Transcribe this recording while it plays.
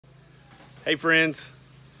Hey friends,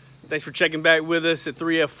 thanks for checking back with us at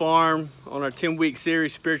 3F Farm on our 10-week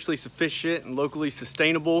series, Spiritually Sufficient and Locally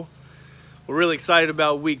Sustainable. We're really excited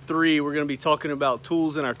about week 3. We're going to be talking about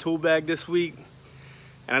tools in our tool bag this week.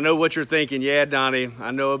 And I know what you're thinking. Yeah, Donnie, I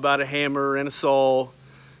know about a hammer and a saw.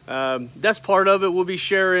 That's part of it. We'll be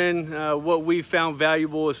sharing what we found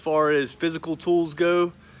valuable as far as physical tools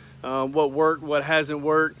go, what worked, what hasn't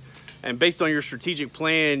worked. And based on your strategic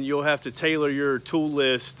plan, you'll have to tailor your tool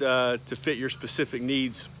list to fit your specific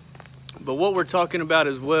needs. But what we're talking about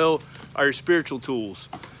as well are your spiritual tools,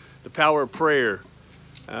 the power of prayer,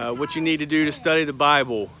 what you need to do to study the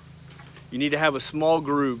Bible. You need to have a small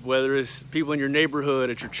group, whether it's people in your neighborhood,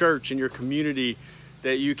 at your church, in your community,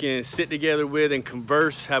 that you can sit together with and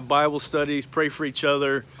converse, have Bible studies, pray for each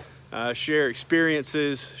other, share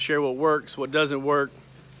experiences, share what works, what doesn't work.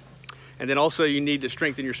 And then also you need to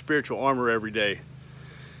strengthen your spiritual armor every day.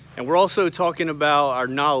 And we're also talking about our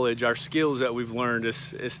knowledge, our skills that we've learned.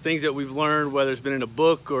 It's things that we've learned, whether it's been in a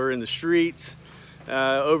book or in the streets.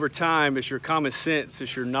 Over time, it's your common sense,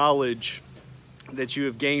 it's your knowledge that you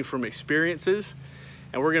have gained from experiences.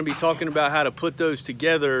 And we're going to be talking about how to put those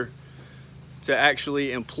together to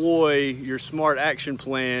actually employ your smart action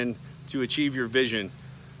plan to achieve your vision.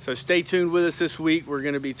 So stay tuned with us this week. We're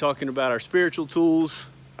going to be talking about our spiritual tools,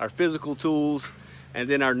 our physical tools, and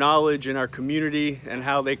then our knowledge and our community and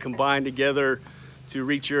how they combine together to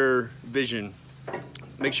reach your vision.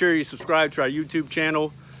 Make sure you subscribe to our YouTube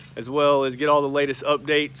channel, as well as get all the latest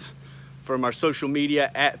updates from our social media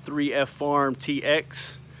at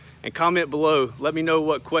 3FFarmTX, and comment below. Let me know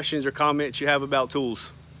what questions or comments you have about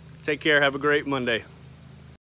tools. Take care. Have a great Monday.